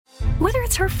Whether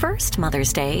it's her first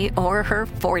Mother's Day or her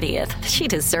 40th, she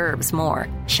deserves more.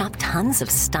 Shop tons of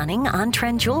stunning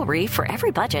on-trend jewelry for every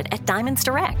budget at Diamonds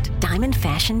Direct. Diamond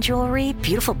fashion jewelry,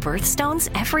 beautiful birthstones,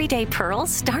 everyday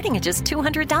pearls starting at just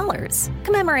 $200.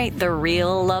 Commemorate the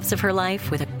real loves of her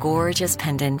life with a gorgeous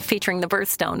pendant featuring the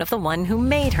birthstone of the one who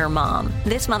made her mom.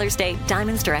 This Mother's Day,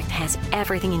 Diamonds Direct has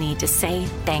everything you need to say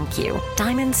thank you.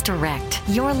 Diamonds Direct.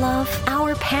 Your love,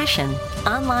 our passion.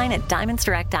 Online at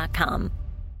diamondsdirect.com.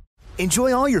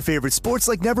 Enjoy all your favorite sports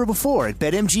like never before at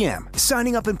BetMGM.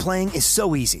 Signing up and playing is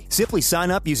so easy. Simply sign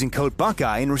up using code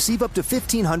Buckeye and receive up to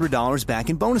 $1,500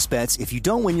 back in bonus bets if you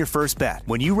don't win your first bet.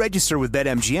 When you register with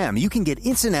BetMGM, you can get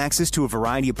instant access to a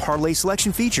variety of parlay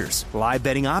selection features, live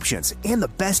betting options, and the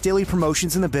best daily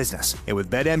promotions in the business. And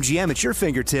with BetMGM at your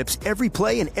fingertips, every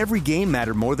play and every game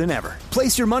matter more than ever.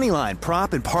 Place your moneyline,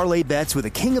 prop, and parlay bets with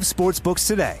the king of sportsbooks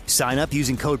today. Sign up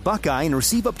using code Buckeye and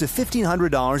receive up to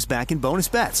 $1,500 back in bonus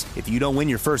bets if you don't win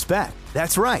your first bet.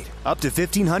 That's right, up to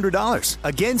 $1,500.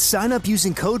 Again, sign up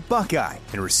using code Buckeye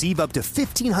and receive up to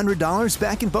 $1,500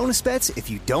 back in bonus bets if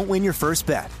you don't win your first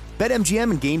bet.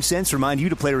 BetMGM and GameSense remind you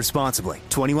to play responsibly.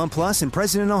 21 plus and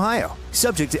present in Ohio.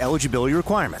 Subject to eligibility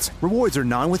requirements. Rewards are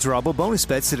non-withdrawable bonus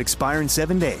bets that expire in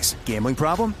 7 days. Gambling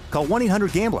problem? Call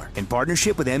 1-800-GAMBLER in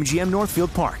partnership with MGM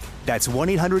Northfield Park. That's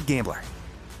 1-800-GAMBLER.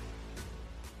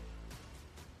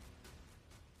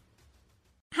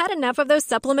 Had enough of those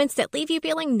supplements that leave you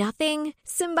feeling nothing?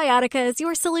 Symbiotica is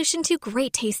your solution to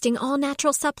great-tasting,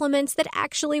 all-natural supplements that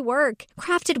actually work.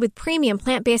 Crafted with premium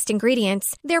plant-based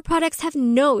ingredients, their products have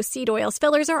no seed oils,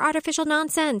 fillers, or artificial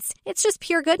nonsense. It's just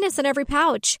pure goodness in every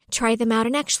pouch. Try them out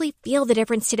and actually feel the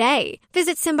difference today.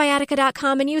 Visit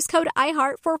Symbiotica.com and use code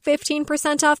IHEART for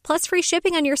 15% off plus free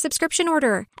shipping on your subscription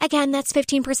order. Again, that's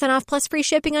 15% off plus free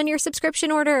shipping on your subscription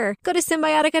order. Go to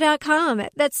Symbiotica.com.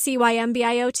 That's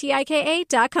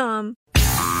CYMBIOTIKA.com. From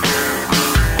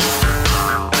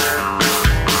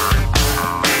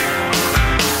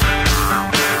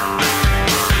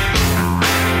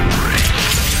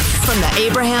the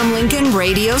Abraham Lincoln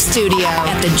Radio Studio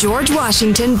at the George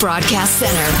Washington Broadcast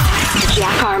Center,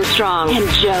 Jack Armstrong and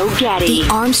Joe Getty. The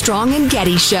Armstrong and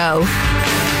Getty Show.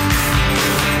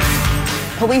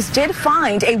 Police did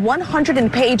find a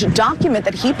 100-page document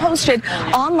that he posted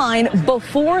online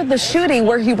before the shooting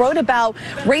where he wrote about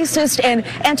racist and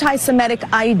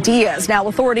anti-Semitic ideas. Now,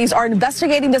 authorities are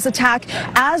investigating this attack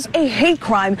as a hate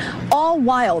crime, all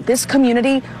while this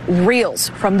community reels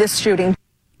from this shooting.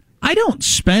 I don't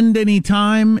spend any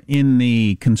time in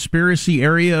the conspiracy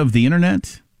area of the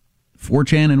internet,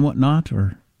 4chan and whatnot,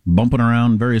 or bumping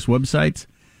around various websites.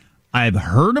 I've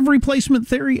heard of replacement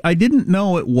theory. I didn't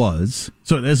know it was.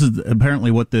 So this is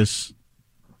apparently what this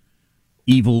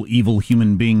evil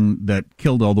human being that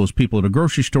killed all those people at a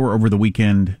grocery store over the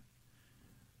weekend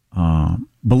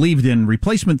believed in.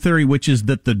 Replacement theory, which is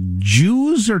that the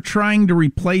Jews are trying to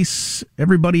replace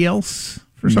everybody else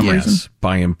for some reason?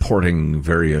 By importing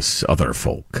various other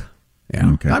folk.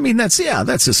 Yeah. Okay. I mean, that's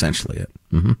essentially it.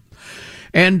 Mm-hmm.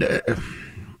 And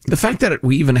the fact that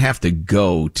we even have to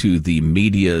go to the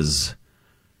media's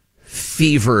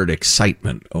fevered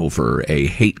excitement over a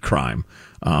hate crime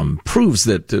proves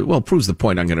the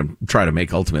point I'm going to try to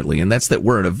make ultimately, and that's that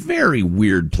we're in a very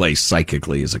weird place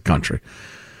psychically as a country.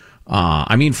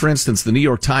 I mean, for instance, the New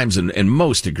York Times and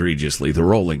most egregiously the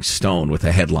Rolling Stone with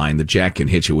a headline that Jack can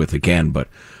hit you with again, but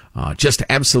just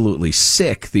absolutely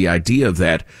sick, the idea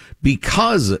that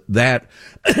because that,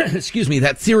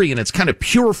 that theory in its kind of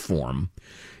pure form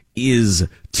is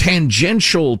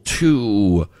tangential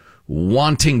to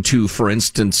wanting to, for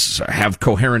instance, have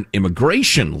coherent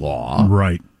immigration law.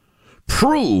 Right.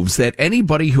 Proves that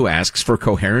anybody who asks for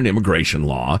coherent immigration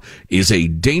law is a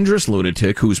dangerous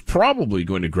lunatic who's probably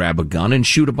going to grab a gun and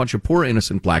shoot a bunch of poor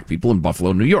innocent black people in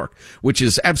Buffalo, New York, which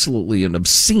is absolutely an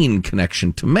obscene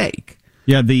connection to make.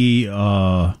 Yeah,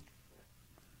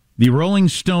 the Rolling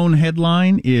Stone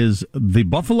headline is, "The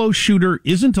Buffalo shooter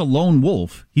isn't a lone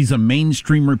wolf, he's a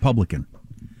mainstream Republican."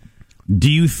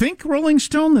 Do you think, Rolling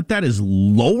Stone, that is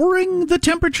lowering the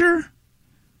temperature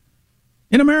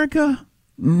in America?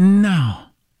 No,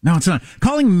 it's not.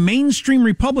 Calling mainstream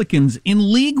Republicans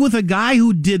in league with a guy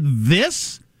who did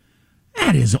this?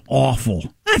 That is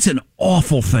awful. That's an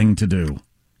awful thing to do.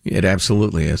 It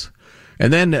absolutely is.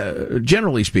 And then,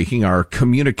 generally speaking, our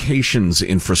communications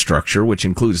infrastructure, which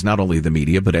includes not only the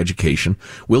media but education,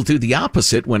 will do the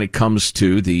opposite when it comes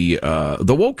to the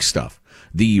woke stuff,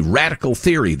 the radical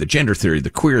theory, the gender theory, the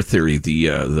queer theory,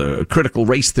 the critical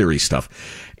race theory stuff.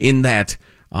 In that,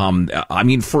 I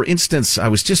mean, for instance, I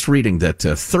was just reading that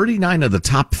 39 of the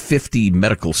top 50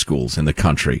 medical schools in the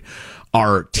country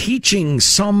are teaching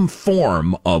some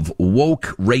form of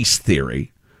woke race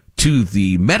theory to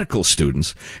the medical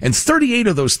students, and 38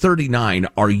 of those 39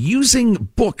 are using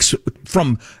books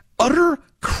from utter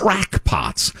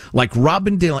crackpots like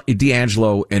Robin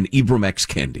DiAngelo and Ibram X.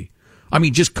 Kendi. I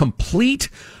mean, just complete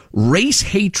race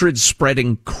hatred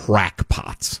spreading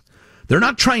crackpots. They're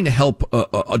not trying to help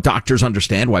doctors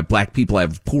understand why black people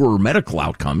have poorer medical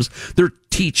outcomes. They're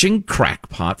teaching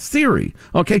crackpot theory.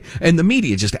 Okay. And the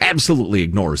media just absolutely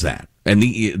ignores that. And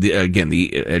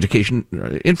the education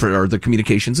or the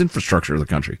communications infrastructure of the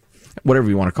country, whatever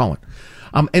you want to call it.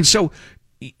 And so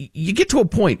you get to a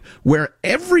point where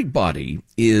everybody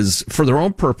is, for their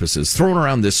own purposes, throwing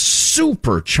around this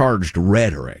supercharged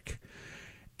rhetoric.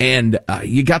 And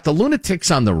you got the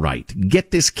lunatics on the right.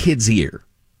 Get this kid's ear.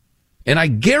 And I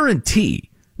guarantee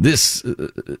this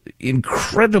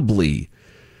incredibly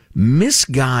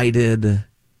misguided,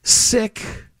 sick,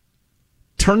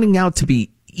 turning out to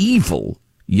be evil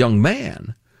young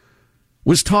man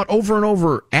was taught over and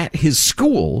over at his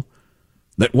school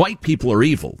that white people are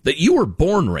evil, that you were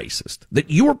born racist,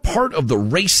 that you are part of the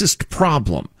racist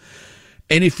problem.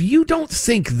 And if you don't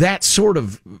think that sort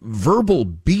of verbal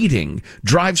beating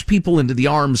drives people into the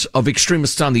arms of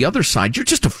extremists on the other side, you're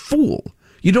just a fool.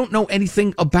 You don't know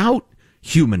anything about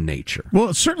human nature. Well,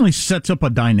 it certainly sets up a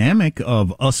dynamic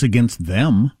of us against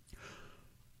them.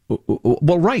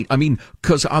 Well, right. I mean,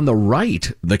 because on the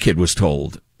right, the kid was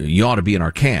told, you ought to be in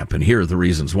our camp, and here are the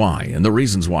reasons why. And the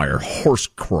reasons why are horse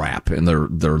crap, and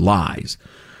they're lies.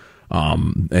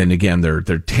 And again, they're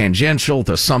tangential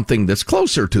to something that's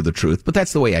closer to the truth, but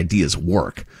that's the way ideas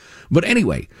work. But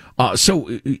anyway,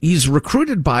 so he's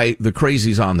recruited by the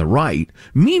crazies on the right.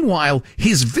 Meanwhile,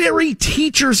 his very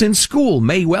teachers in school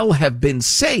may well have been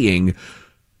saying,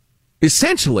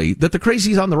 essentially, that the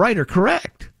crazies on the right are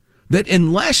correct. That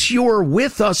unless you're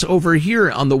with us over here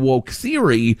on the woke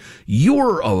theory,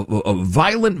 you're a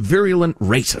violent, virulent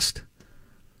racist.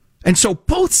 And so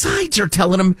both sides are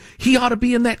telling him he ought to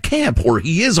be in that camp, or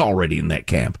he is already in that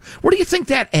camp. Where do you think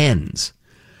that ends?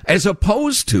 As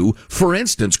opposed to, for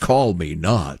instance, call me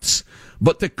nuts,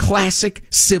 but the classic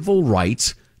civil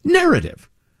rights narrative.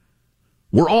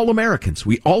 We're all Americans.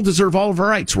 We all deserve all of our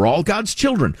rights. We're all God's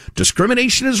children.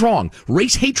 Discrimination is wrong.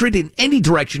 Race hatred in any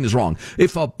direction is wrong.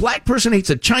 If a black person hates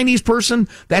a Chinese person,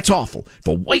 that's awful. If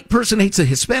a white person hates a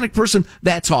Hispanic person,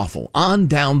 that's awful. On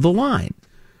down the line.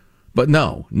 But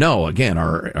no, again,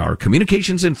 our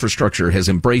communications infrastructure has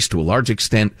embraced to a large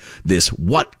extent this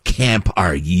 "what camp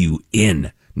are you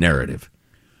in" narrative.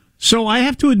 So I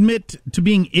have to admit to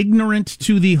being ignorant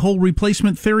to the whole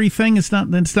replacement theory thing. It's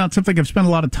not something I've spent a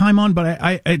lot of time on, but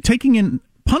I taking in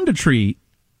punditry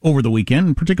over the weekend,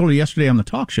 and particularly yesterday on the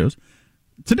talk shows,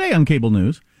 today on cable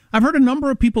news, I've heard a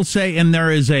number of people say, and there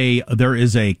is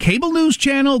a cable news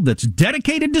channel that's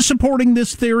dedicated to supporting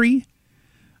this theory.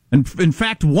 And in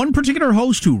fact, one particular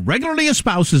host who regularly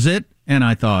espouses it, and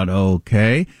I thought,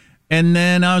 okay. And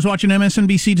then I was watching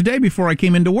MSNBC today before I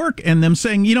came into work, and them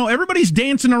saying, everybody's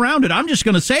dancing around it. I'm just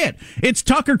going to say it. It's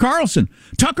Tucker Carlson.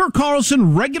 Tucker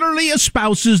Carlson regularly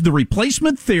espouses the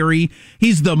replacement theory.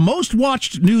 He's the most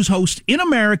watched news host in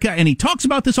America, and he talks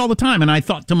about this all the time. And I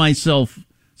thought to myself,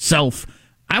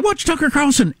 I watch Tucker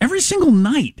Carlson every single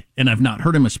night, and I've not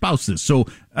heard him espouse this. So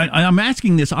I'm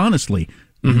asking this honestly.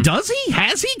 Mm-hmm. Does he?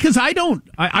 Has he? Because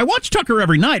I watch Tucker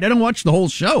every night. I don't watch the whole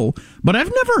show, but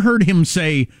I've never heard him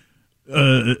say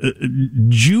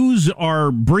Jews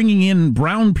are bringing in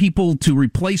brown people to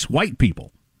replace white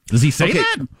people. Does he say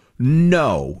that?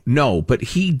 No, but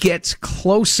he gets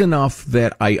close enough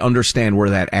that I understand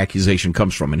where that accusation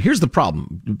comes from. And here's the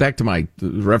problem. Back to my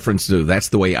reference to that's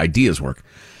the way ideas work.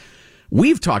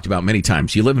 We've talked about many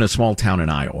times, you live in a small town in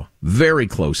Iowa, very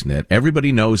close-knit.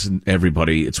 Everybody knows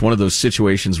everybody. It's one of those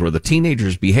situations where the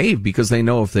teenagers behave because they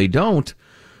know if they don't,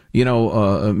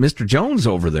 Mr. Jones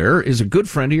over there is a good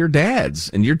friend of your dad's,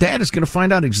 and your dad is going to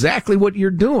find out exactly what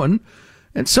you're doing.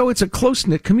 And so it's a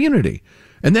close-knit community.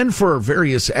 And then for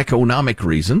various economic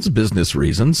reasons, business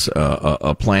reasons,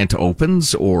 a plant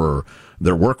opens or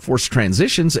their workforce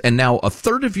transitions, and now a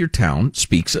third of your town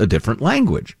speaks a different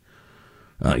language.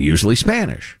 Usually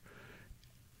Spanish.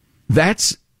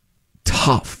 That's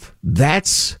tough.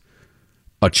 That's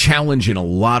a challenge in a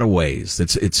lot of ways.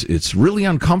 It's really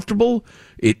uncomfortable.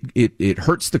 It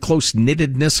hurts the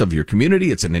close-knittedness of your community.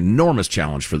 It's an enormous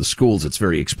challenge for the schools. It's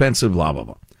very expensive, blah, blah,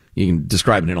 blah. You can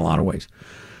describe it in a lot of ways.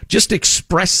 Just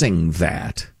expressing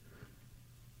that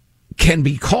can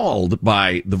be called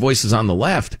by the voices on the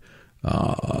left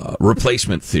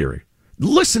replacement theory.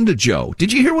 Listen to Joe.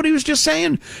 Did you hear what he was just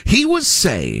saying? He was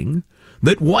saying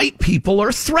that white people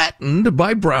are threatened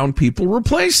by brown people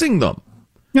replacing them.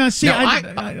 Yeah, see, no,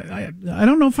 I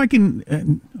don't know if I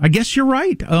can. I guess you're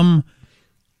right.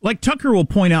 Like Tucker will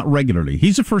point out regularly,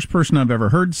 he's the first person I've ever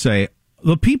heard say,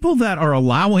 the people that are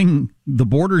allowing the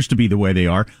borders to be the way they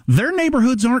are, their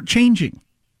neighborhoods aren't changing.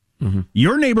 Mm-hmm.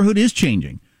 Your neighborhood is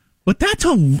changing. But that's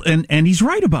and he's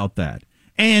right about that.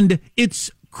 And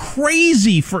it's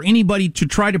crazy for anybody to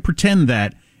try to pretend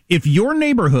that if your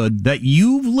neighborhood that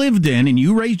you've lived in and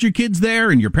you raised your kids there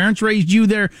and your parents raised you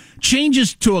there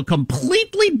changes to a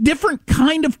completely different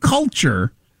kind of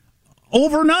culture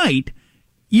overnight,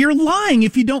 you're lying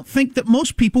if you don't think that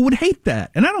most people would hate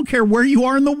that. And I don't care where you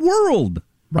are in the world.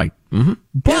 Right. Mm-hmm.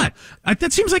 But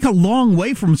that seems like a long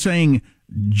way from saying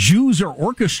Jews are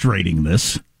orchestrating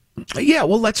this. Yeah,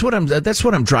 well, that's what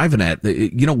I'm driving at.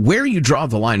 You know, where you draw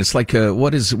the line, it's like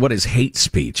what is hate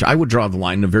speech? I would draw the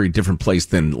line in a very different place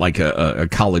than like a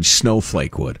college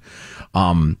snowflake would.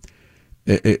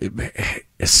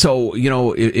 So, you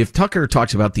know, if Tucker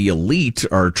talks about the elite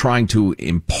are trying to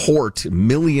import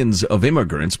millions of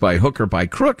immigrants by hook or by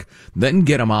crook, then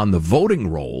get them on the voting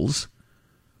rolls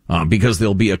because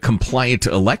there'll be a compliant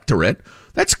electorate,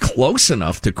 that's close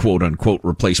enough to quote unquote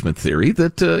replacement theory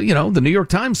that, you know, the New York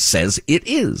Times says it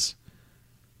is.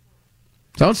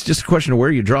 So it's just a question of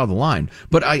where you draw the line.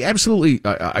 But I absolutely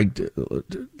I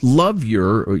love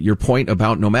your point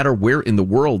about no matter where in the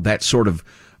world that sort of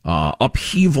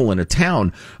upheaval in a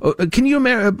town. Can you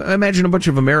imagine a bunch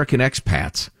of American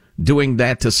expats doing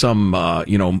that to some,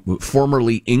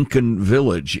 formerly Incan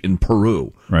village in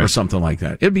Peru or something like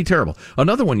that? It'd be terrible.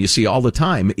 Another one you see all the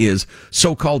time is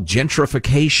so-called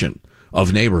gentrification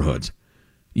of neighborhoods.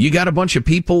 You got a bunch of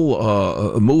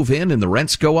people move in and the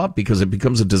rents go up because it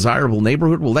becomes a desirable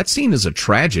neighborhood. Well, that's seen as a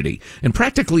tragedy and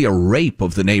practically a rape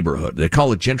of the neighborhood. They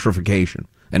call it gentrification,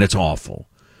 and it's awful.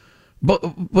 But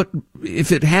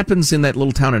if it happens in that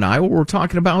little town in Iowa we're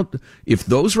talking about, if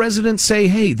those residents say,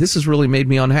 hey, this has really made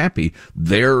me unhappy,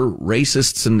 they're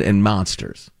racists and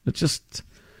monsters. It's just,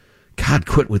 God,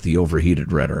 quit with the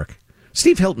overheated rhetoric.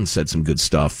 Steve Hilton said some good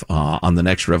stuff on The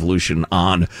Next Revolution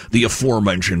on the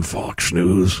aforementioned Fox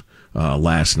News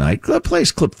last night. Play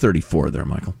us clip 34 there,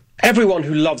 Michael. Everyone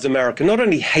who loves America not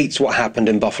only hates what happened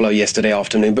in Buffalo yesterday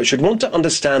afternoon, but should want to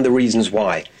understand the reasons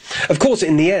why. Of course,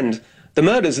 in the end, the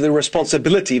murders are the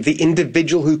responsibility of the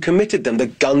individual who committed them. The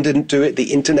gun didn't do it,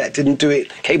 the internet didn't do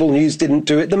it, cable news didn't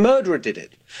do it, the murderer did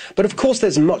it. But of course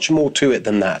there's much more to it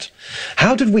than that.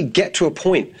 How did we get to a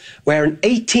point where an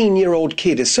 18-year-old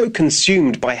kid is so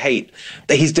consumed by hate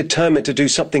that he's determined to do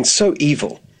something so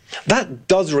evil? That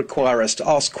does require us to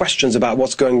ask questions about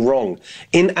what's going wrong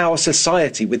in our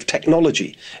society with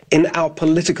technology, in our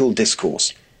political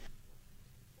discourse.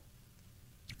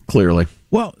 Clearly.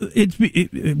 Well,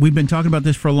 we've been talking about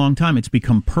this for a long time. It's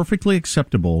become perfectly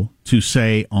acceptable to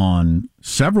say on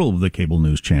several of the cable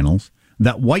news channels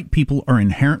that white people are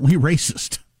inherently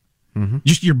racist. Mm-hmm.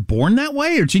 Just you're born that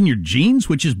way, or it's in your genes,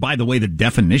 which is, by the way, the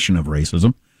definition of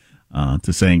racism,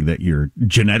 to saying that you're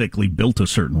genetically built a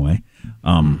certain way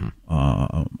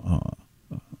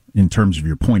in terms of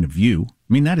your point of view.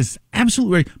 I mean, that is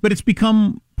absolutely right. But it's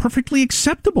become perfectly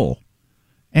acceptable.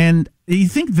 And you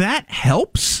think that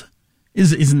helps?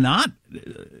 Is not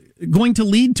going to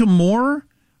lead to more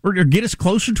or get us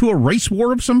closer to a race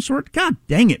war of some sort? God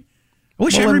dang it. I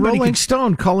wish everybody Rolling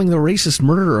Stone calling the racist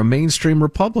murderer a mainstream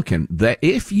Republican. That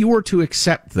if you were to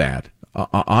accept that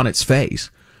on its face,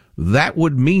 that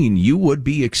would mean you would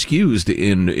be excused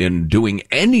in doing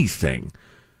anything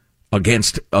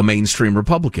against a mainstream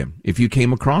Republican if you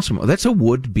came across him. That's a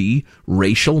would-be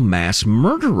racial mass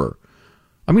murderer.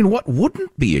 I mean, what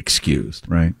wouldn't be excused?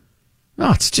 Right.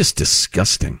 Oh, it's just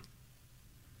disgusting.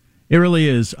 It really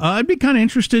is. I'd be kind of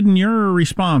interested in your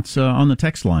response on the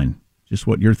text line, just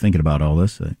what you're thinking about all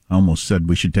this. I almost said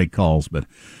we should take calls, but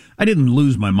I didn't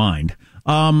lose my mind.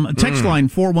 Text line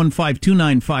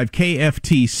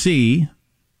 415-295-KFTC.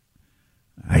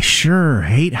 I sure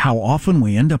hate how often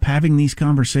we end up having these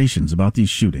conversations about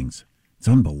these shootings. It's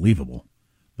unbelievable.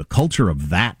 The culture of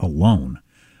that alone.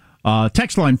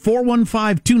 Text line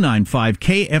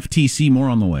 415-295-KFTC. More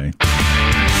on the way.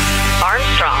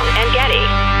 Armstrong and Getty.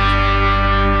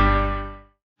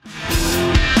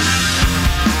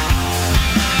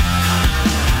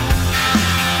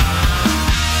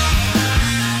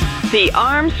 The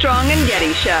Armstrong and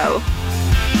Getty Show.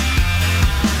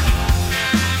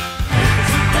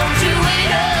 Don't you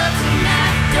wait up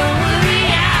tonight. Don't worry,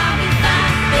 I'll be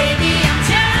fine. Baby, I'm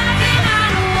driving, I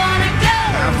don't wanna go.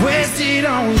 I've wasted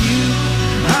on you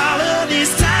all of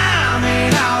this time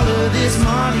and all of this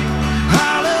money.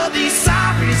 All of these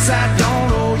sorries I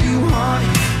don't owe you, honey.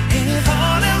 And if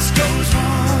all else goes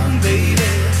wrong, baby,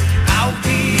 I'll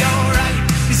be alright.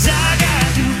 'Cause I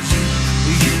got you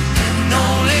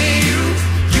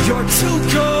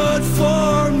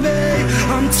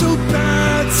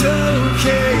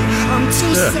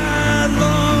sad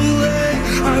long leg.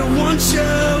 I want your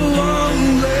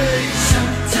long leg.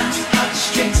 Sometimes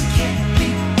heartstrings can't be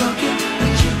broken,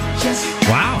 but you just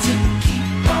Wow.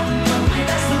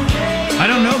 I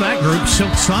don't know that group,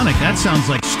 Silk Sonic. That sounds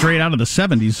like straight out of the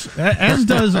 70s. As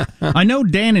does, I know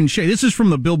Dan and Shay. This is from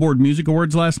the Billboard Music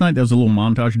Awards last night. That was a little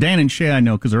montage. Dan and Shay I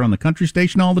know because they're on the country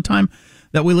station all the time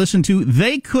that we listen to.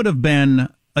 They could have been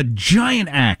a giant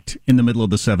act in the middle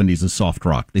of the 70s as soft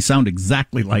rock. They sound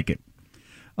exactly like it.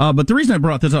 But the reason I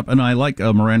brought this up, and I like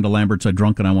Miranda Lambert's I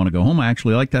Drunk and I Want to Go Home. I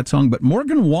actually like that song. But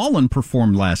Morgan Wallen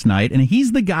performed last night, and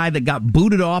he's the guy that got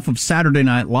booted off of Saturday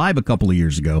Night Live a couple of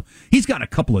years ago. He's got a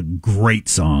couple of great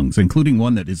songs, including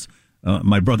one that is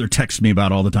my brother texts me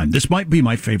about all the time. This might be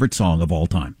my favorite song of all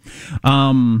time.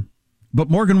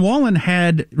 But Morgan Wallen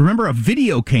remember a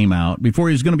video came out before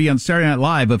he was going to be on Saturday Night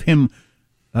Live of him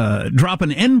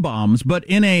dropping N-bombs, but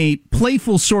in a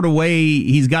playful sort of way.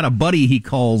 He's got a buddy, he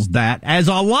calls that, as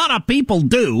a lot of people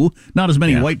do. Not as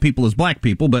many white people as black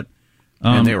people, but...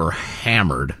 and they were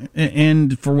hammered.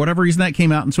 And for whatever reason, that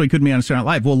came out, and so he couldn't be on Saturday Night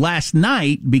Live. Well, last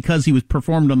night, because he was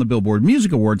performed on the Billboard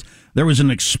Music Awards, there was an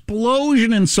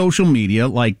explosion in social media,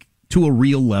 like to a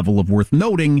real level of worth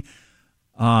noting,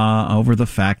 over the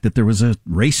fact that there was a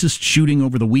racist shooting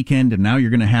over the weekend, and now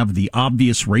you're going to have the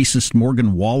obvious racist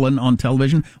Morgan Wallen on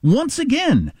television. Once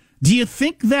again, do you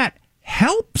think that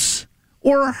helps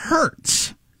or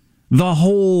hurts the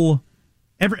whole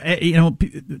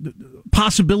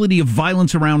possibility of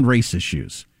violence around race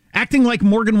issues? Acting like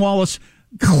Morgan Wallace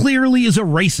clearly is a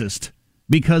racist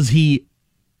because he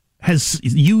has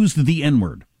used the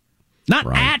N-word.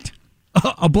 Not at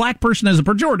a black person as a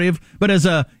pejorative, but as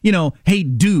a, hey,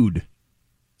 dude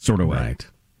sort of way.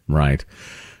 Right.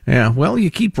 Yeah, well,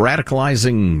 you keep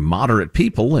radicalizing moderate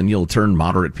people, and you'll turn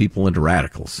moderate people into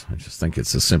radicals. I just think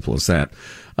it's as simple as that.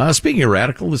 Speaking of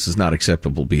radical, this is not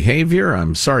acceptable behavior.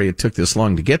 I'm sorry it took this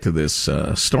long to get to this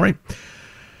story.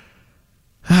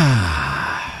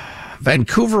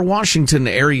 Vancouver, Washington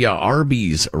area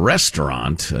Arby's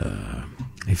restaurant.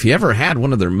 If you ever had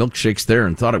one of their milkshakes there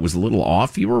and thought it was a little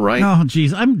off, you were right. Oh,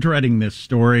 geez, I'm dreading this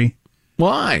story.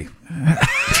 Why?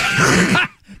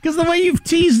 Because the way you've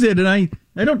teased it, and I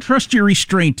don't trust your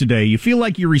restraint today. You feel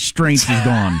like your restraint is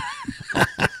gone.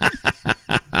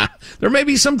 There may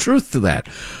be some truth to that.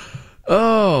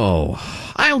 Oh,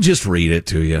 I'll just read it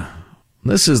to you.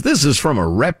 This is from a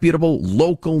reputable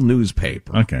local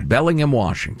newspaper. Okay. Bellingham,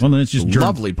 Washington. Well, then it's just a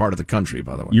lovely part of the country,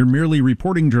 by the way. You're merely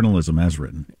reporting journalism as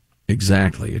written.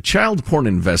 Exactly. A child porn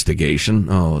investigation.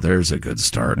 Oh, there's a good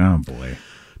start. Oh, boy.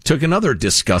 Took another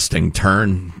disgusting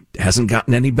turn. Hasn't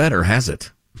gotten any better, has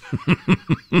it?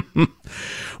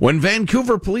 When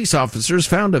Vancouver police officers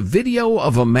found a video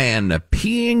of a man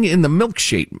peeing in the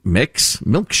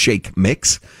milkshake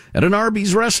mix at an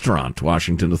Arby's restaurant,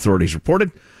 Washington authorities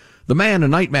reported. The man, a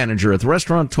night manager at the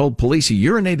restaurant, told police he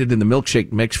urinated in the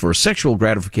milkshake mix for sexual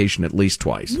gratification at least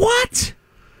twice. What?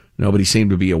 Nobody seemed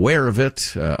to be aware of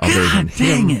it, other than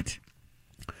him. Dang it.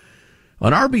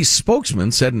 An Arby's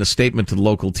spokesman said in a statement to the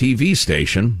local TV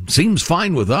station, "Seems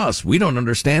fine with us. We don't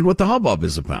understand what the hubbub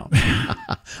is about."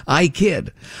 I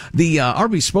kid. The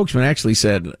Arby's spokesman actually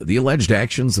said the alleged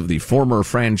actions of the former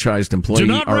franchised employee do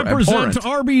not are represent abhorrent.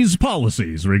 Arby's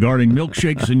policies regarding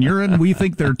milkshakes and urine. We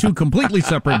think they're two completely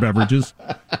separate beverages.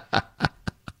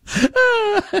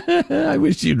 I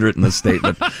wish you'd written the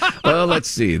statement. Well, let's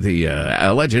see. The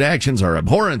alleged actions are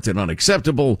abhorrent and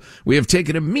unacceptable. We have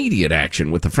taken immediate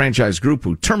action with the franchise group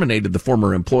who terminated the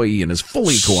former employee and is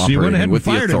fully cooperating with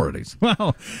the authorities.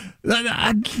 Well,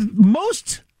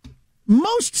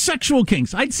 most sexual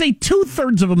kinks, I'd say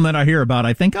 2/3 of them that I hear about,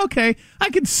 I think, okay,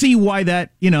 I could see why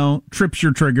that, trips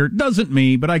your trigger. Doesn't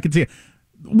me, but I could see it.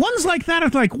 Ones like that,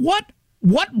 it's like, what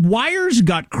wires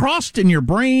got crossed in your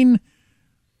brain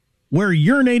where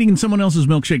urinating in someone else's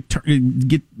milkshake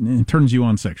turns you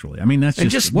on sexually? I mean, that's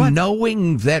just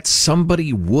knowing that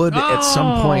somebody would at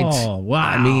some point. Wow.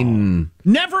 I mean,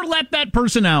 never let that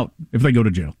person out if they go to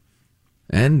jail.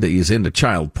 And he's into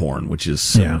child porn, which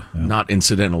is not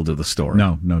incidental to the story.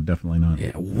 No, definitely not.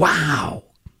 Yeah. Wow.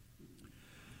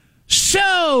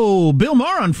 So, Bill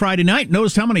Maher on Friday night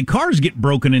noticed how many cars get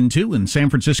broken into in San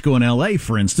Francisco and L.A.,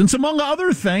 for instance, among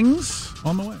other things,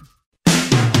 on the way.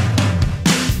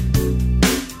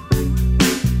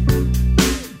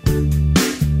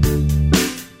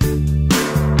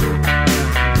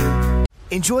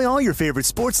 Enjoy all your favorite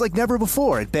sports like never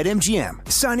before at BetMGM.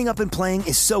 Signing up and playing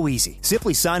is so easy.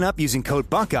 Simply sign up using code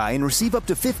Buckeye and receive up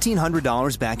to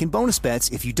 $1,500 back in bonus bets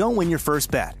if you don't win your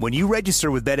first bet. When you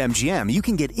register with BetMGM, you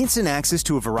can get instant access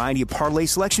to a variety of parlay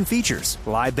selection features,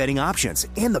 live betting options,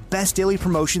 and the best daily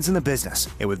promotions in the business.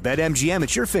 And with BetMGM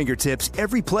at your fingertips,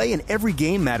 every play and every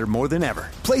game matter more than ever.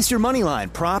 Place your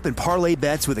moneyline, prop, and parlay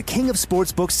bets with the king of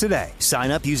sportsbooks today.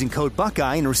 Sign up using code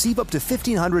Buckeye and receive up to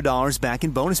 $1,500 back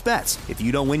in bonus bets if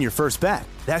you don't win your first bet.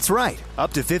 That's right,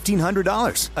 up to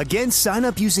 $1,500. Again, sign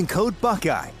up using code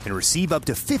Buckeye and receive up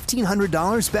to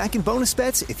 $1,500 back in bonus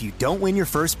bets if you don't win your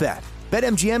first bet.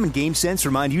 BetMGM and GameSense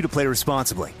remind you to play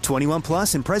responsibly. 21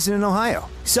 plus and present in Ohio.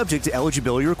 Subject to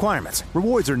eligibility requirements.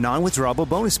 Rewards are non-withdrawable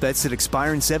bonus bets that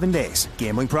expire in 7 days.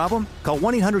 Gambling problem? Call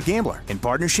 1-800-GAMBLER in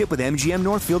partnership with MGM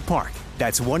Northfield Park.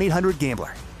 That's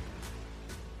 1-800-GAMBLER.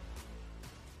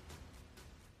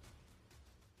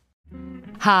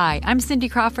 Hi, I'm Cindy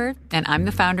Crawford, and I'm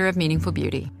the founder of Meaningful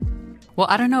Beauty. Well,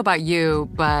 I don't know about you,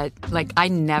 but, I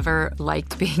never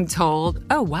liked being told,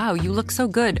 oh, wow, you look so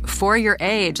good for your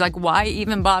age. Why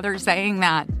even bother saying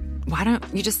that? Why don't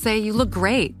you just say you look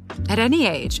great at any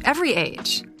age, every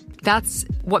age? That's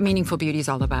what Meaningful Beauty is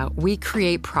all about. We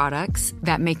create products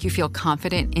that make you feel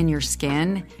confident in your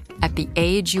skin at the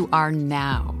age you are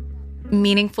now.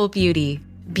 Meaningful Beauty.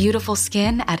 Beautiful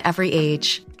skin at every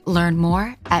age. Learn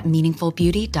more at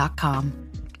meaningfulbeauty.com.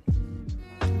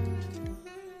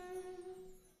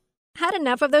 Had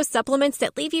enough of those supplements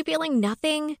that leave you feeling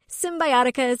nothing?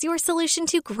 Symbiotica is your solution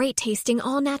to great-tasting,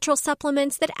 all-natural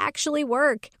supplements that actually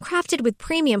work. Crafted with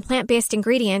premium plant-based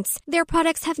ingredients, their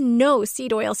products have no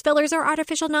seed oils, fillers, or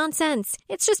artificial nonsense.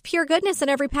 It's just pure goodness in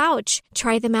every pouch.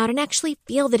 Try them out and actually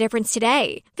feel the difference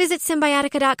today. Visit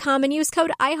Symbiotica.com and use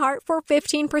code IHEART for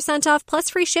 15% off plus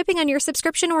free shipping on your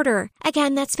subscription order.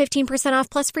 Again, that's 15%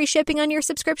 off plus free shipping on your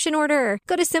subscription order.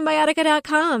 Go to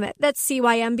Symbiotica.com. That's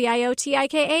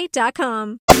CYMBIOTIKA.com.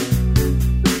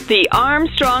 The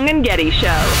Armstrong and Getty Show.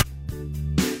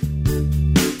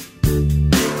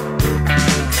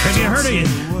 Have you heard of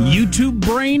YouTube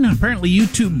Brain? Apparently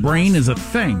YouTube Brain is a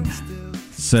thing.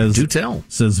 Do tell.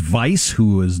 Says Vice,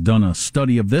 who has done a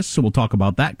study of this, so we'll talk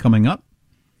about that coming up.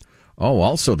 Oh,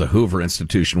 also the Hoover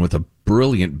Institution with a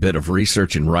brilliant bit of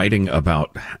research and writing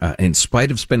about, in spite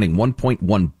of spending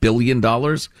 $1.1 billion,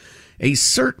 a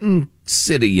certain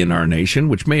city in our nation,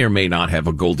 which may or may not have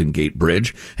a Golden Gate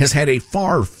Bridge, has had a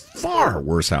far, far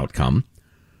worse outcome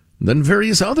than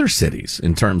various other cities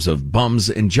in terms of bums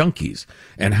and junkies.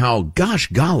 And how, gosh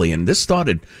golly, and this thought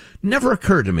had never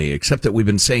occurred to me, except that we've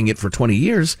been saying it for 20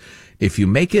 years, if you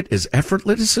make it as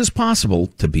effortless as possible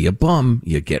to be a bum,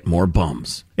 you get more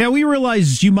bums. Yeah, we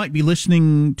realize you might be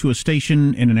listening to a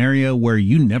station in an area where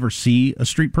you never see a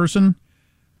street person,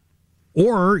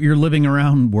 or you're living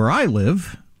around where I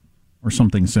live, or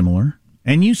something similar,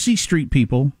 and you see street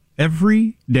people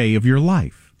every day of your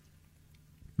life.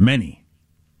 Many.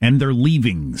 And their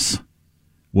leavings.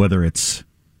 Whether it's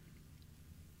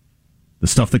the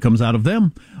stuff that comes out of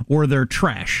them or their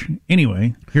trash.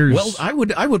 Anyway, here's... Well, I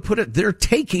would put it their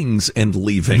takings and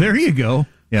leavings. There you go.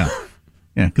 Yeah.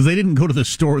 Yeah, because they didn't go to the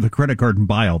store with a credit card and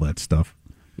buy all that stuff.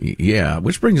 Yeah,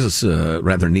 which brings us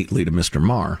rather neatly to Mr.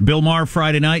 Maher. Bill Maher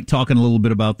Friday night talking a little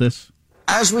bit about this.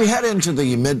 As we head into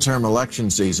the midterm election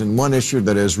season, one issue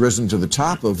that has risen to the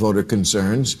top of voter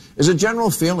concerns is a general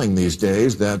feeling these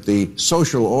days that the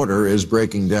social order is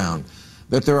breaking down,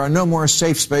 that there are no more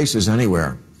safe spaces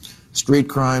anywhere. Street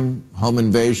crime, home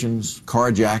invasions,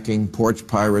 carjacking, porch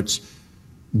pirates,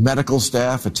 medical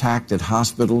staff attacked at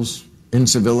hospitals,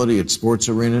 incivility at sports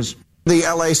arenas. The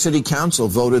LA City Council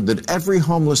voted that every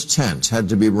homeless tent had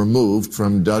to be removed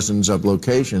from dozens of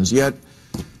locations, yet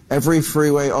every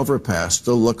freeway overpass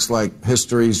still looks like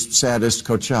history's saddest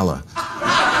Coachella.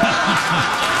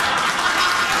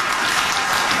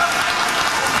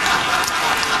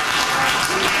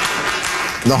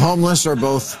 The homeless are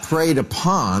both preyed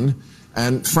upon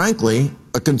and, frankly,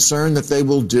 a concern that they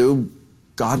will do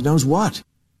God knows what.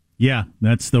 Yeah,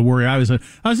 that's the worry. I was in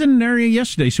an area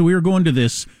yesterday, so we were going to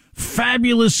this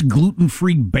fabulous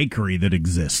gluten-free bakery that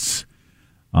exists.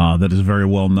 That is very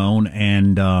well known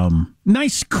and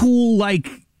nice, cool,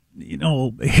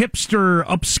 hipster,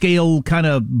 upscale kind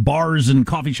of bars and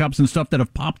coffee shops and stuff that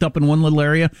have popped up in one little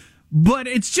area. But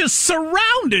it's just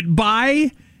surrounded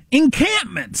by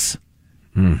encampments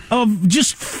of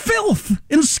just filth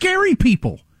and scary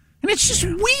people. And it's just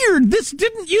weird. This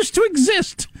didn't used to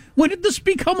exist. When did this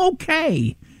become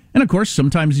okay? And, of course,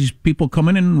 sometimes these people come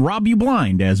in and rob you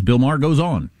blind, as Bill Maher goes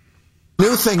on.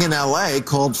 New thing in L.A.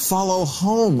 called follow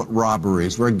home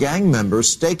robberies, where gang members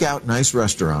stake out nice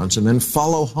restaurants and then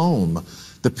follow home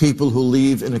the people who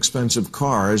leave in expensive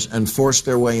cars and force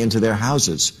their way into their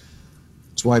houses.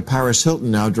 That's why Paris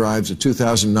Hilton now drives a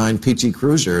 2009 PT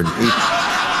Cruiser and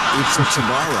eats a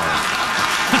Sbarro.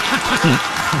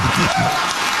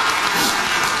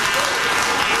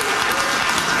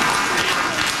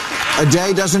 A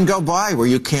day doesn't go by where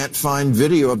you can't find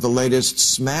video of the latest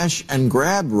smash and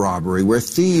grab robbery where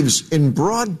thieves in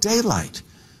broad daylight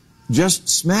just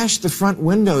smash the front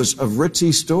windows of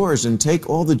ritzy stores and take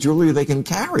all the jewelry they can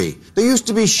carry. There used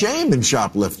to be shame in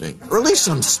shoplifting, or at least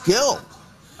some skill.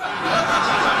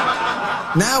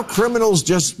 Now criminals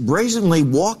just brazenly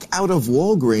walk out of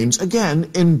Walgreens,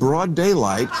 again in broad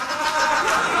daylight,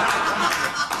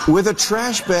 with a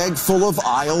trash bag full of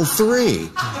aisle 3.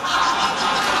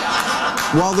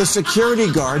 While the security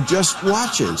guard just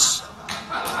watches.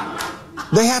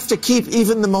 They have to keep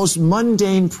even the most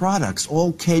mundane products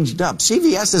all caged up.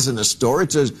 CVS isn't a store,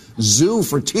 it's a zoo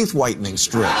for teeth whitening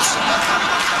strips.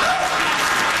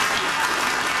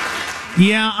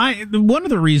 Yeah, one of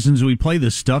the reasons we play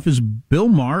this stuff is Bill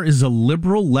Maher is a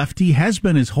liberal lefty, has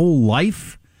been his whole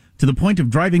life, to the point of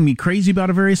driving me crazy about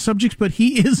various subjects, but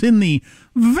he is in the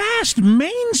vast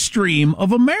mainstream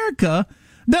of America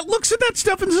that looks at that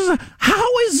stuff and says,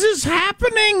 how is this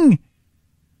happening?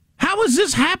 How is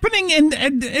this happening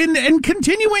and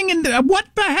continuing? And what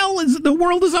the hell is the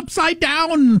world is upside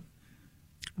down?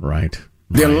 Right.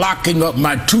 They're locking up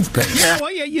my toothpaste.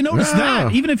 Well, yeah, you notice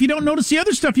that. Even if you don't notice the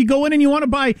other stuff, you go in and you want to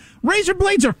buy razor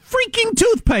blades or freaking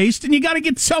toothpaste, and you got to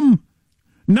get some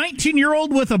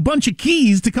 19-year-old with a bunch of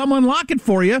keys to come unlock it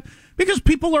for you because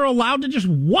people are allowed to just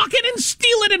walk in and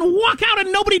steal it and walk out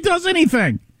and nobody does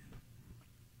anything.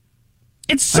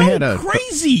 It's so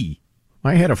crazy.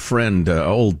 I had a friend,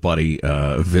 old buddy,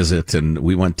 visit, and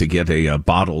we went to get a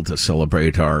bottle to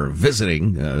celebrate our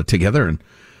visiting together,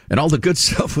 and all the good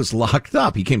stuff was locked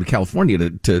up. He came to California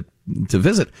to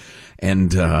visit,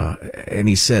 and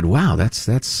he said, "Wow,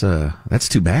 that's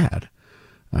too bad."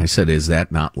 I said, "Is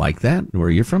that not like that where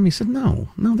you're from?" He said, "No,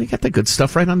 they got the good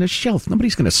stuff right on the shelf.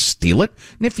 Nobody's going to steal it.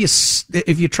 And if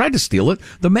you tried to steal it,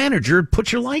 the manager would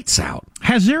put your lights out."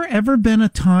 Has there ever been a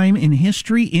time in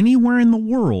history anywhere in the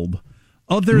world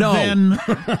other than...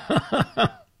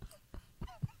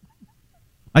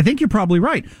 I think you're probably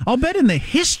right. I'll bet in the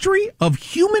history of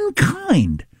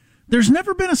humankind, there's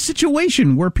never been a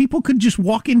situation where people could just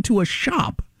walk into a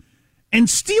shop and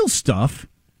steal stuff,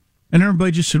 and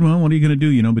everybody just said, well, what are you going to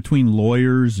do? You know, between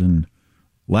lawyers and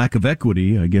lack of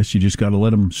equity, I guess you just got to let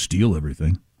them steal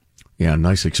everything. Yeah,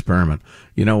 nice experiment.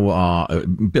 You know,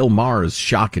 Bill Maher's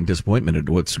shock and disappointment at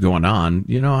what's going on.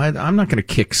 You know, I'm not going to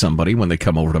kick somebody when they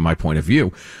come over to my point of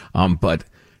view. But,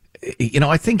 you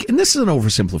know, I think, and this is an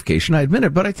oversimplification, I admit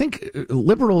it, but I think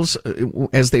liberals,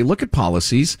 as they look at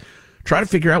policies, try to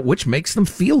figure out which makes them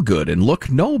feel good and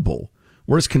look noble.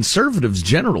 Whereas conservatives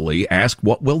generally ask,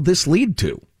 what will this lead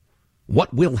to?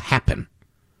 What will happen?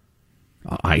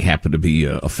 I happen to be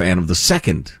a fan of the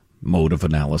second mode of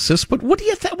analysis, but what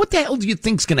the hell do you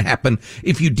think's going to happen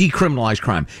if you decriminalize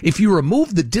crime? If you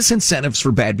remove the disincentives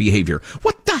for bad behavior,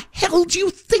 what the hell do you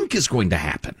think is going to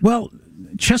happen? Well,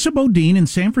 Chesa Boudin in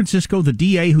San Francisco, the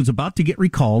DA who's about to get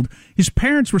recalled, his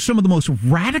parents were some of the most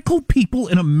radical people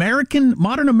in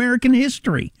modern American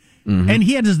history. Mm-hmm. And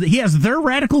he has their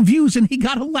radical views, and he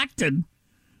got elected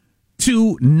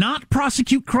to not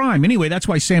prosecute crime. Anyway, that's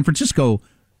why San Francisco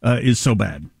is so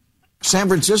bad. San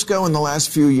Francisco in the last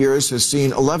few years has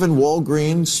seen 11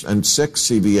 Walgreens and 6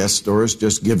 CVS stores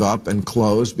just give up and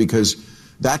close because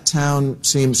that town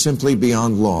seems simply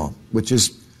beyond law, which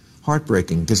is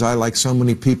heartbreaking because I, like so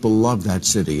many people, love that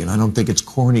city. And I don't think it's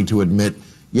corny to admit,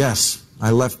 yes,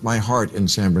 I left my heart in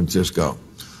San Francisco.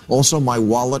 Also my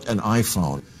wallet and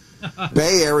iPhone.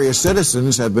 Bay Area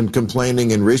citizens have been complaining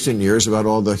in recent years about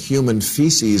all the human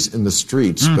feces in the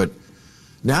streets, but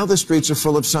now the streets are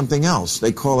full of something else.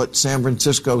 They call it San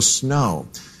Francisco snow.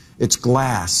 It's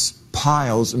glass,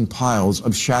 piles and piles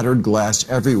of shattered glass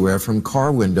everywhere from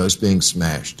car windows being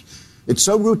smashed. It's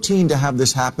so routine to have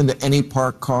this happen to any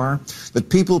parked car that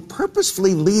people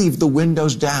purposefully leave the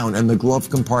windows down and the glove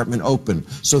compartment open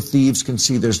so thieves can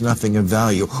see there's nothing of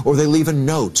value. Or they leave a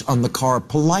note on the car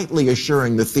politely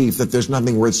assuring the thief that there's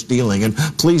nothing worth stealing and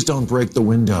please don't break the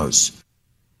windows.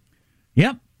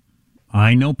 Yep.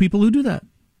 I know people who do that.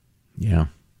 Yeah.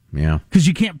 Because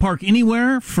you can't park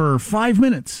anywhere for 5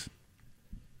 minutes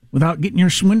without getting your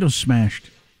windows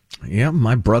smashed. Yeah,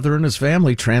 my brother and his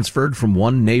family transferred from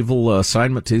one naval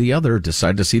assignment to the other,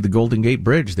 decided to see the Golden Gate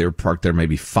Bridge. They were parked there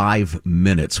maybe 5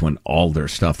 minutes when all their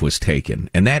stuff was taken.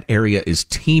 And that area is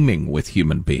teeming with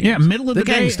human beings. Yeah, middle of the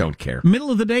day. The gangs don't care.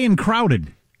 Middle of the day and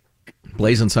crowded.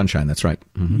 Blazing sunshine, that's right.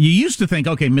 Mm-hmm. You used to think,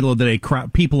 okay, middle of the day,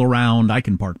 people around, I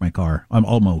can park my car. I'm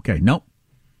okay. Nope.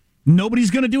 Nobody's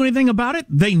going to do anything about it.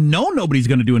 They know nobody's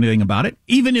going to do anything about it.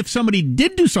 Even if somebody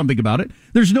did do something about it,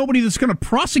 there's nobody that's going to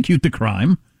prosecute the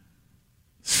crime.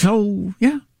 So,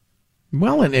 yeah.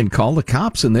 Well, and call the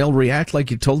cops, and they'll react like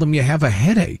you told them you have a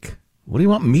headache. What do you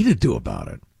want me to do about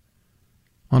it?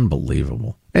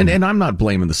 Unbelievable. And I'm not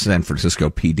blaming the San Francisco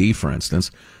PD, for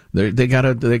instance. They got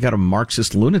a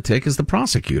Marxist lunatic as the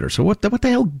prosecutor. So what the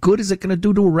hell good is it going to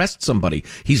do to arrest somebody?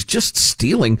 He's just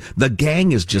stealing. The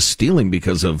gang is just stealing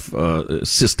because of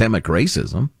systemic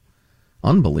racism.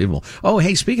 Unbelievable. Oh,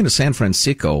 hey, speaking of San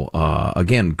Francisco,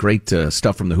 again, great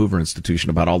stuff from the Hoover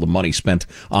Institution about all the money spent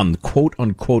on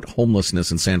quote-unquote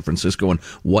homelessness in San Francisco and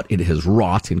what it has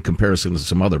wrought in comparison to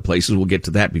some other places. We'll get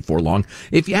to that before long.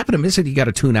 If you happen to miss it, you got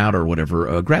to tune out or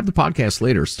whatever. Grab the podcast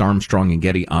later, Armstrong and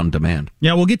Getty on demand.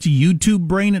 Yeah, we'll get to YouTube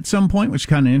Brain at some point, which is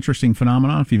kind of an interesting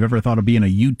phenomenon. If you've ever thought of being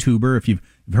a YouTuber, if you've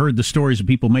heard the stories of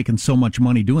people making so much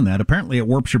money doing that, apparently it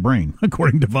warps your brain,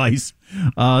 according to Vice.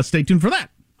 Stay tuned for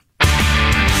that.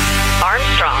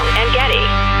 Armstrong and Getty.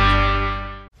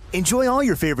 Enjoy all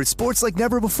your favorite sports like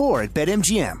never before at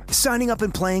BetMGM. Signing up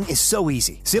and playing is so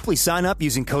easy. Simply sign up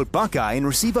using code Buckeye and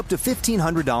receive up to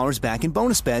 $1,500 back in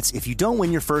bonus bets if you don't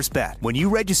win your first bet. When you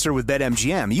register with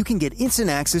BetMGM, you can get instant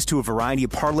access to a variety of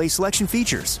parlay selection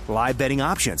features, live betting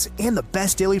options, and the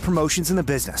best daily promotions in the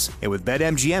business. And with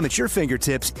BetMGM at your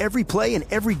fingertips, every play and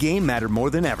every game matter more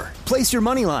than ever. Place your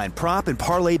moneyline, prop, and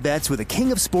parlay bets with the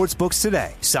king of sportsbooks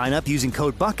today. Sign up using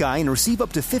code Buckeye and receive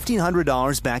up to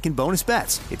 $1,500 back in bonus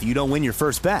bets if you don't win your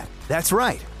first bet. That's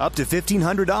right, up to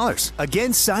 $1,500.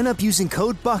 Again, sign up using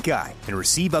code Buckeye and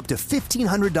receive up to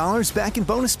 $1,500 back in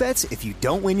bonus bets if you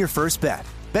don't win your first bet.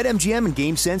 BetMGM and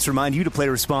GameSense remind you to play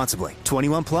responsibly.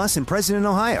 21 plus and present in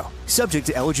Ohio. Subject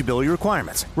to eligibility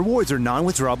requirements. Rewards are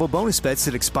non-withdrawable bonus bets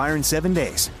that expire in 7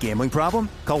 days. Gambling problem?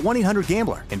 Call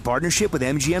 1-800-GAMBLER in partnership with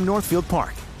MGM Northfield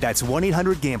Park. That's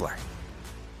 1-800-GAMBLER.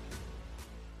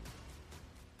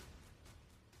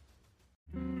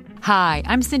 Hi,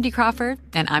 I'm Cindy Crawford,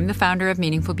 and I'm the founder of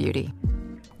Meaningful Beauty.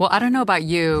 Well, I don't know about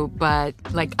you, but,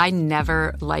 I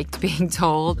never liked being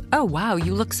told, oh, wow,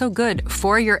 you look so good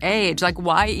for your age.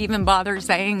 Why even bother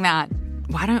saying that?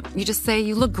 Why don't you just say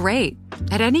you look great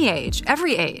at any age,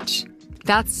 every age?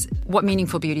 That's what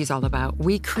Meaningful Beauty is all about.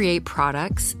 We create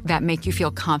products that make you feel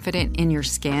confident in your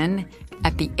skin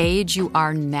at the age you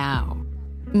are now.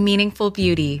 Meaningful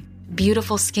Beauty.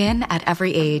 Beautiful skin at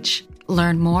every age.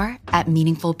 Learn more at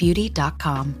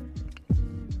meaningfulbeauty.com.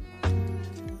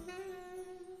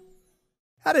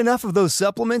 Had enough of those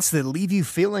supplements that leave you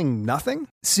feeling nothing?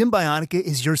 Symbiotica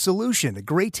is your solution to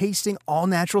great-tasting,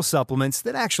 all-natural supplements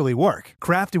that actually work.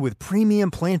 Crafted with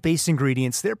premium plant-based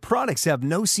ingredients, their products have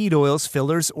no seed oils,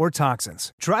 fillers, or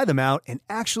toxins. Try them out and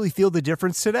actually feel the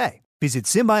difference today. Visit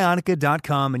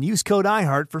Symbiotica.com and use code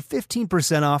IHEART for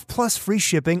 15% off plus free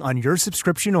shipping on your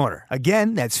subscription order.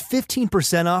 Again, that's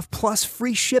 15% off plus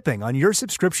free shipping on your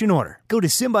subscription order. Go to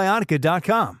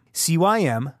Symbiotica.com,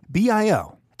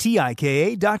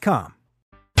 Symbiotika.com.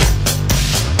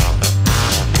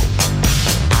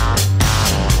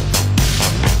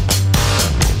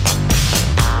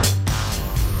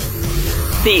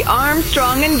 The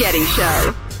Armstrong and Getty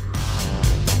Show.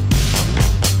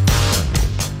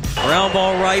 Ground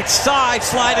ball right side,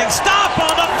 sliding stop on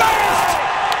the first!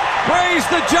 Praise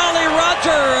the Jolly Roger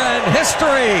and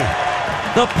history.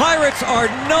 The Pirates are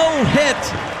no hit,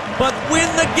 but win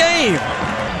the game.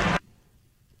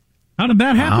 How did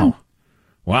that happen?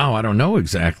 Wow, I don't know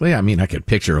exactly. I mean, I could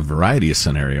picture a variety of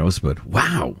scenarios, but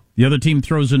wow. The other team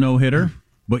throws a no-hitter,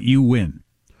 but you win.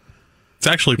 It's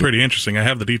actually pretty interesting. I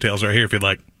have the details right here if you'd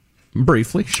like.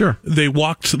 Briefly, sure. They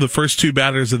walked the first two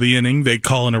batters of the inning. They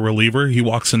call in a reliever. He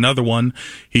walks another one.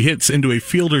 He hits into a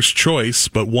fielder's choice,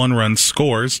 but one run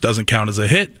scores. Doesn't count as a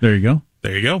hit. There you go.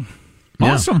 There you go.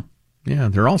 Awesome. Yeah,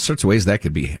 there are all sorts of ways that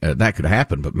could be that could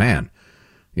happen, but man,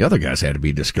 the other guys had to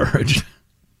be discouraged.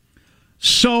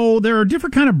 So there are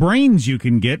different kind of brains you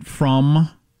can get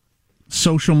from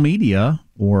social media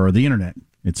or the internet.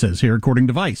 It says here, according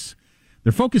to Vice.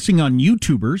 They're focusing on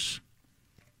YouTubers.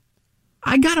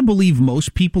 I gotta believe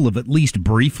most people have at least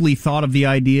briefly thought of the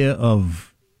idea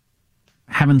of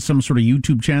having some sort of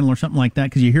YouTube channel or something like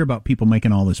that, because you hear about people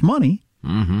making all this money.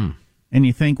 Mm-hmm. And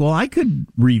you think, well, I could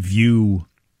review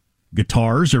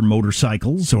guitars or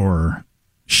motorcycles or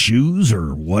shoes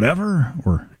or whatever.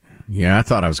 Or yeah, I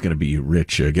thought I was going to be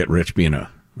rich, get rich being an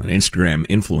Instagram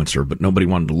influencer, but nobody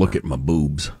wanted to look at my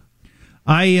boobs.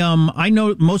 I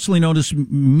mostly notice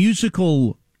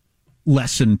musical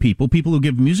lesson people who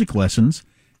give music lessons,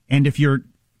 and if you're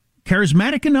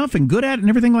charismatic enough and good at it and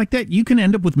everything like that, you can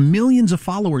end up with millions of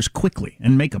followers quickly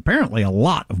and make apparently a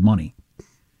lot of money.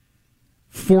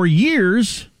 For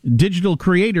years, digital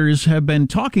creators have been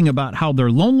talking about how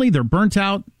they're lonely, they're burnt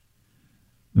out,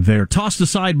 they're tossed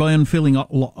aside by unfeeling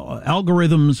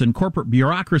algorithms and corporate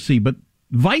bureaucracy. But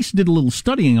Vice did a little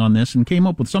studying on this and came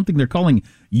up with something they're calling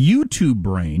YouTube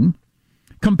brain,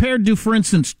 compared to, for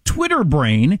instance, Twitter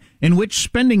brain, in which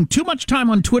spending too much time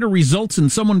on Twitter results in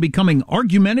someone becoming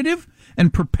argumentative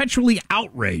and perpetually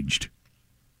outraged.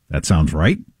 That sounds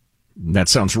right. That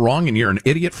sounds wrong, and you're an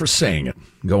idiot for saying it.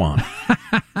 Go on.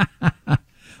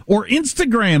 Or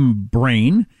Instagram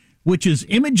brain, which is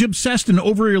image-obsessed and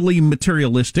overly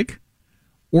materialistic.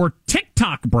 Or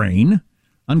TikTok brain,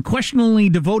 unquestionably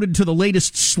devoted to the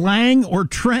latest slang or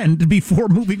trend before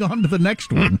moving on to the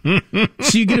next one.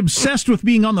 So you get obsessed with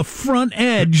being on the front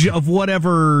edge of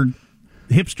whatever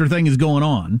hipster thing is going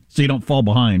on, so you don't fall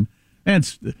behind.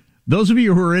 And those of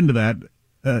you who are into that,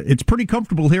 it's pretty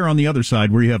comfortable here on the other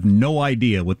side where you have no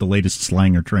idea what the latest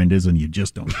slang or trend is and you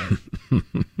just don't care.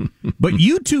 But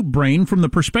YouTube brain, from the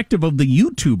perspective of the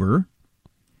YouTuber,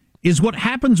 is what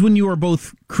happens when you are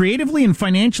both creatively and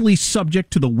financially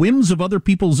subject to the whims of other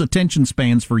people's attention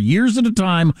spans for years at a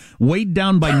time, weighed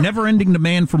down by never-ending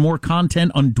demand for more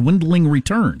content on dwindling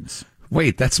returns.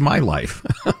 Wait, that's my life.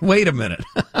 Wait a minute.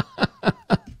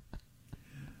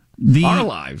 Our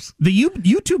lives. The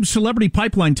YouTube celebrity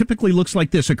pipeline typically looks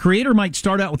like this. A creator might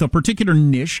start out with a particular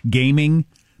niche: gaming,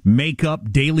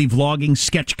 makeup, daily vlogging,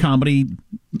 sketch comedy,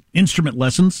 instrument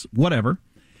lessons, whatever.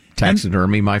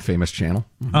 Taxidermy, my famous channel.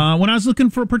 When I was looking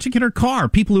for a particular car,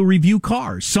 people who review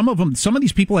cars, some of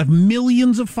these people have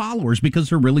millions of followers because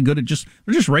they're really good at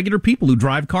they're just regular people who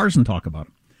drive cars and talk about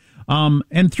them.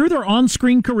 And through their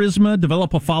on-screen charisma,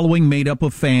 develop a following made up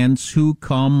of fans who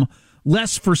come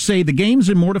less for, say, the games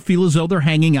and more to feel as though they're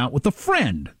hanging out with a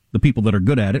friend. The people that are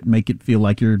good at it make it feel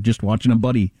like you're just watching a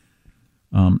buddy.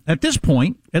 At this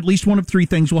point, at least one of three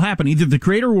things will happen. Either the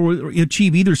creator will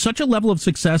achieve either such a level of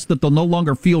success that they'll no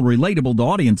longer feel relatable to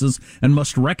audiences and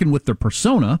must reckon with their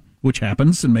persona, which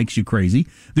happens and makes you crazy.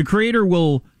 The creator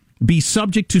will be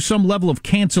subject to some level of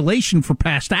cancellation for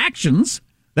past actions.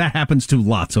 That happens to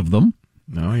lots of them.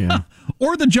 Oh, yeah.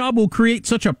 Or the job will create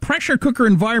such a pressure cooker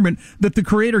environment that the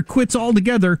creator quits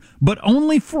altogether, but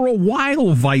only for a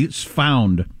while, Vice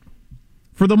found.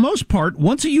 For the most part,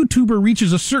 once a YouTuber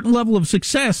reaches a certain level of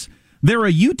success, they're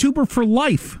a YouTuber for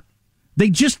life.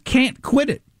 They just can't quit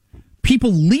it.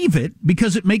 People leave it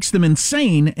because it makes them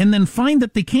insane and then find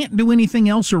that they can't do anything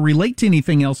else or relate to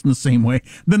anything else in the same way.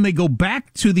 Then they go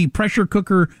back to the pressure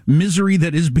cooker misery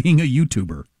that is being a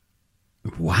YouTuber.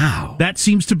 Wow. That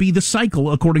seems to be the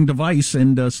cycle, according to Vice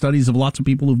and studies of lots of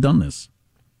people who've done this.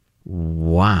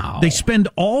 Wow. They spend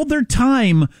all their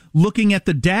time looking at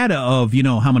the data of,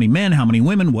 how many men, how many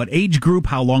women, what age group,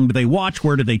 how long do they watch,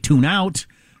 where do they tune out,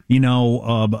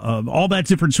 all that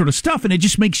different sort of stuff, and it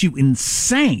just makes you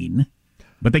insane.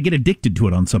 But they get addicted to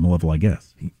it on some level, I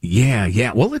guess.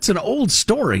 Yeah. Well, it's an old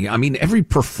story. I mean, every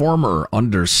performer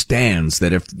understands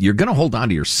that if you're going to hold on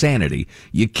to your sanity,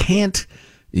 you can't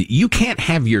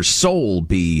have your soul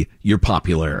be your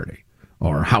popularity.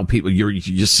 Or how people, your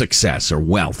success or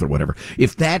wealth or whatever.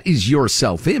 If that is your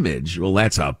self-image, well,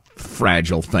 that's a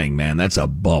fragile thing, man. That's a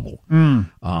bubble.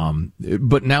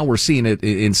 But now we're seeing it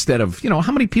instead of,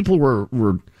 how many people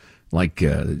were like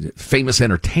famous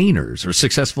entertainers or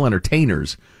successful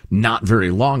entertainers not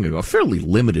very long ago? A fairly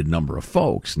limited number of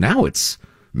folks. Now it's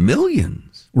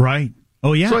millions. Right.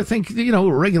 Oh, yeah. So I think,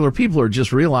 regular people are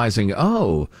just realizing,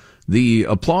 the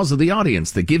applause of the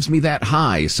audience that gives me that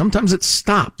high, sometimes it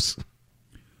stops.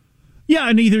 Yeah,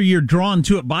 and either you're drawn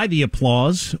to it by the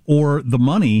applause or the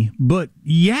money. But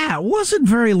yeah, it wasn't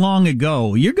very long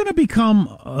ago. You're going to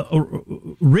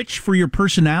become rich for your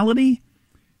personality.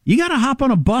 You got to hop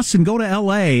on a bus and go to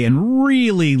L.A. and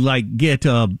really get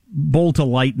a bolt of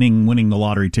lightning winning the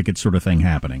lottery ticket sort of thing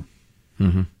happening.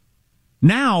 Mm-hmm.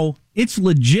 Now, it's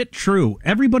legit true.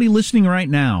 Everybody listening right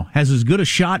now has as good a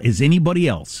shot as anybody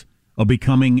else of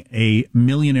becoming a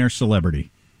millionaire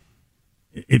celebrity.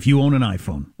 If you own an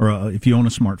iPhone or if you own a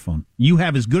smartphone, you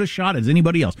have as good a shot as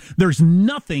anybody else. There's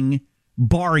nothing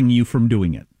barring you from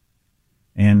doing it.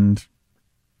 And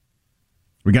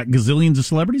we got gazillions of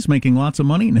celebrities making lots of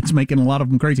money, and it's making a lot of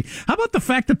them crazy. How about the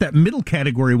fact that middle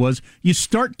category was you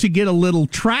start to get a little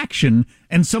traction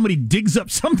and somebody digs up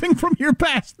something from your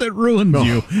past that ruins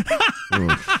you?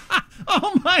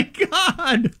 Oh, my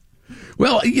God.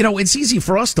 Well, it's easy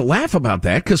for us to laugh about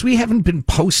that because we haven't been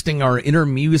posting our inner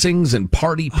musings and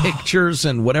party pictures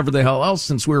and whatever the hell else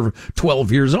since we were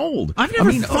 12 years old. I've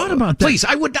never thought about that. Please,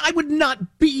 I would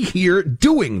not be here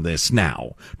doing this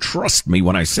now. Trust me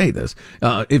when I say this.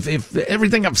 If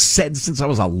everything I've said since I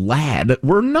was a lad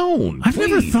were known. I've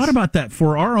never thought about that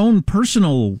for our own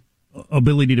personal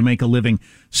ability to make a living.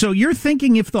 So you're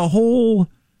thinking if the whole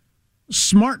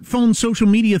smartphone social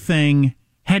media thing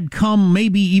had come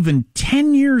maybe even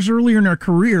 10 years earlier in our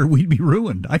career, we'd be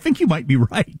ruined. I think you might be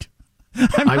right.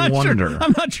 I wonder.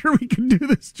 I'm not sure we can do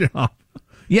this job.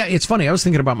 Yeah, it's funny. I was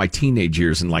thinking about my teenage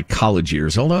years and like college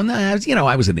years, although,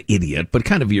 I was an idiot, but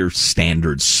kind of your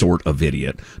standard sort of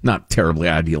idiot. Not terribly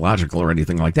ideological or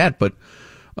anything like that, but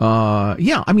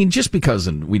just because,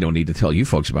 and we don't need to tell you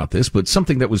folks about this, but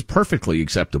something that was perfectly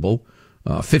acceptable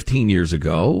 15 years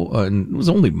ago, and was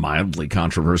only mildly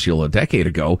controversial a decade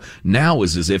ago, now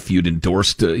is as if you'd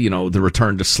endorsed, the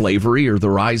return to slavery or the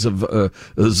rise of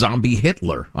zombie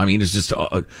Hitler. I mean, it's just,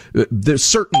 there's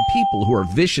certain people who are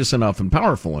vicious enough and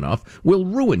powerful enough will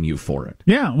ruin you for it.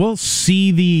 Yeah, well,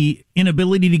 see the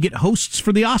inability to get hosts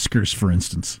for the Oscars, for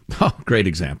instance. Oh, great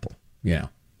example. Yeah.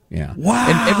 Yeah. Wow.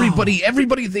 And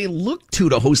everybody they looked to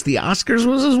host the Oscars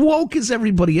was as woke as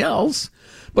everybody else.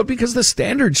 But because the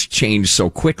standards change so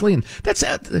quickly, and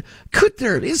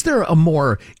is there a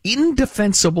more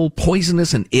indefensible,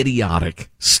 poisonous, and idiotic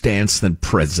stance than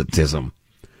presentism?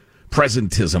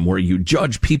 Presentism, where you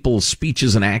judge people's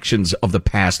speeches and actions of the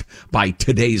past by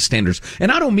today's standards.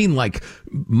 And I don't mean like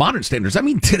modern standards. I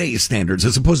mean today's standards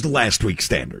as opposed to last week's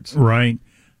standards. Right.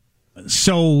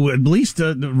 So at least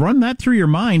run that through your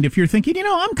mind if you're thinking,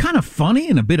 I'm kind of funny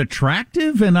and a bit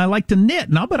attractive and I like to knit.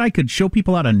 And I'll bet I could show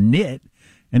people how to knit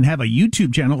and have a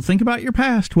YouTube channel. Think about your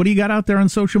past. What do you got out there on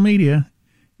social media?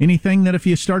 Anything that if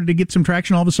you started to get some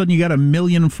traction, all of a sudden you got 1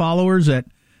 million followers at,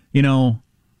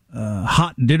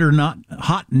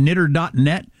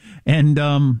 hotknitter.net,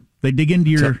 and they dig into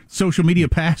your social media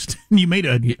past, and you made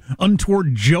an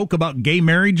untoward joke about gay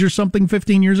marriage or something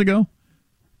 15 years ago?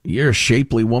 You're a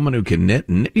shapely woman who can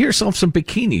knit yourself some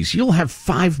bikinis. You'll have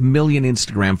 5 million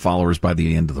Instagram followers by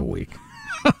the end of the week.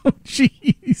 Oh,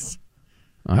 jeez.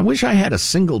 I wish I had a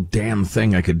single damn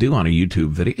thing I could do on a YouTube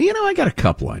video. I got a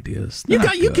couple ideas.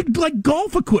 You could like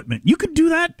golf equipment. You could do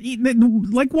that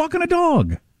like walking a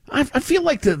dog. I feel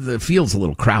like the field's a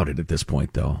little crowded at this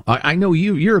point, though. I know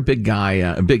you're a big guy,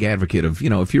 a big advocate of,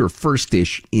 if you're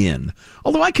first-ish in.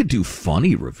 Although I could do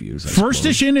funny reviews.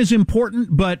 First-ish in is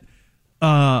important, but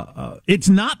it's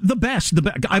not the best.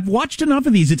 I've watched enough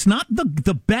of these. It's not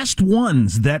the best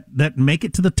ones that make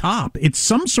it to the top. It's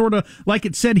some sort of, like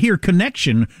it said here,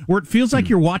 connection, where it feels like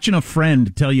you're watching a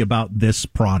friend tell you about this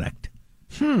product.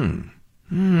 I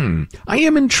am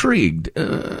intrigued.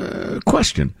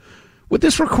 Question. Would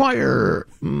this require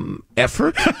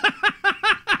effort?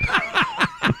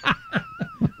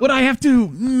 Would I have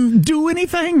to do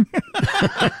anything?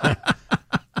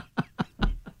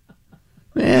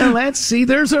 Well, let's see.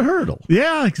 There's a hurdle.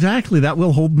 Yeah, exactly. That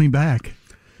will hold me back.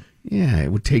 Yeah, it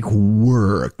would take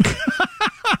work.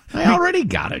 I already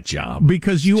got a job.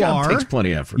 Because you job are. Takes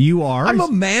plenty of effort. You are. I'm a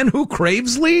man who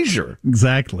craves leisure.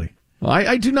 Exactly.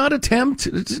 I do not attempt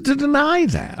to deny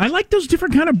that. I like those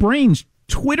different kind of brains.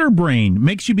 Twitter brain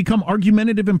makes you become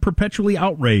argumentative and perpetually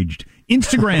outraged.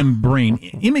 Instagram brain,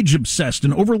 image obsessed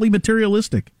and overly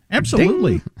materialistic.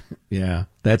 Absolutely. Ding. Yeah,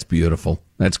 that's beautiful.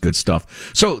 That's good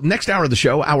stuff. So next hour of the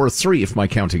show, hour 3, if my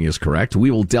counting is correct,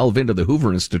 we will delve into the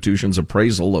Hoover Institution's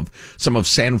appraisal of some of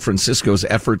San Francisco's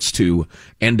efforts to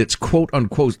end its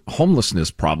quote-unquote homelessness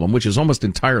problem, which is almost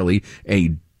entirely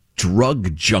a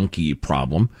drug junkie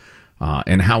problem,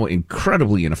 and how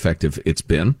incredibly ineffective it's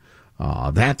been.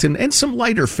 That and some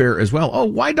lighter fare as well. Oh,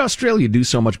 why'd Australia do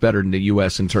so much better than the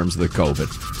U.S. in terms of the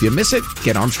COVID? If you miss it,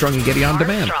 get Armstrong and Getty on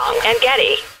demand. Armstrong and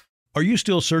Getty. Are you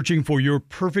still searching for your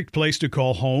perfect place to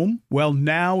call home? Well,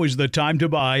 now is the time to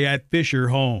buy at Fisher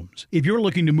Homes. If you're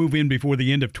looking to move in before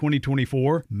the end of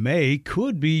 2024, May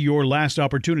could be your last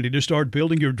opportunity to start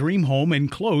building your dream home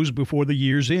and close before the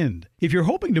year's end. If you're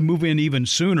hoping to move in even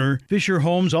sooner, Fisher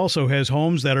Homes also has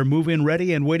homes that are move-in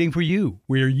ready and waiting for you,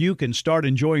 where you can start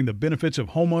enjoying the benefits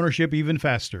of homeownership even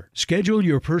faster. Schedule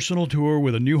your personal tour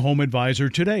with a new home advisor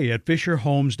today at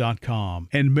FisherHomes.com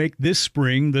and make this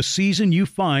spring the season you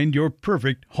find your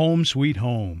perfect home sweet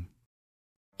home.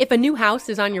 If a new house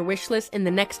is on your wish list in the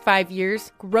next 5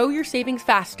 years, grow your savings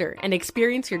faster and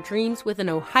experience your dreams with an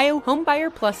Ohio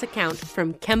Homebuyer Plus account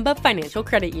from Kemba Financial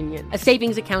Credit Union. A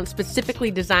savings account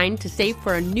specifically designed to save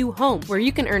for a new home, where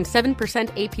you can earn 7%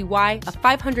 APY,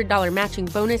 a $500 matching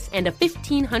bonus, and a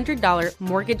 $1,500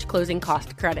 mortgage closing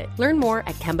cost credit. Learn more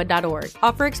at Kemba.org.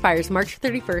 Offer expires March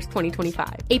 31st,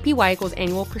 2025. APY equals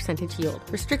annual percentage yield.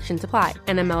 Restrictions apply.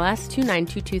 NMLS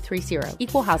 292230.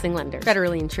 Equal housing lender.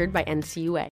 Federally insured by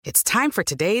NCUA. It's time for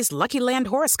today's Lucky Land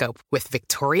horoscope with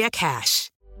Victoria Cash.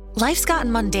 Life's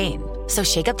gotten mundane, so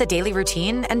shake up the daily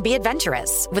routine and be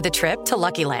adventurous with a trip to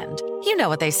Lucky Land. You know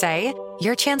what they say,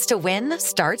 your chance to win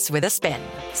starts with a spin.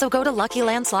 So go to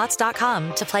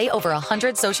LuckyLandSlots.com to play over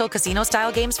 100 social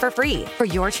casino-style games for free for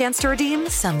your chance to redeem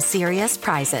some serious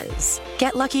prizes.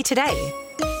 Get lucky today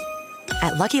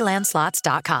at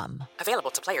LuckyLandSlots.com. Available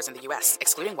to players in the U.S.,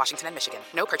 excluding Washington and Michigan.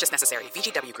 No purchase necessary.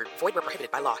 VGW Group. Void where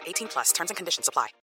prohibited by law. 18+. Terms and conditions apply.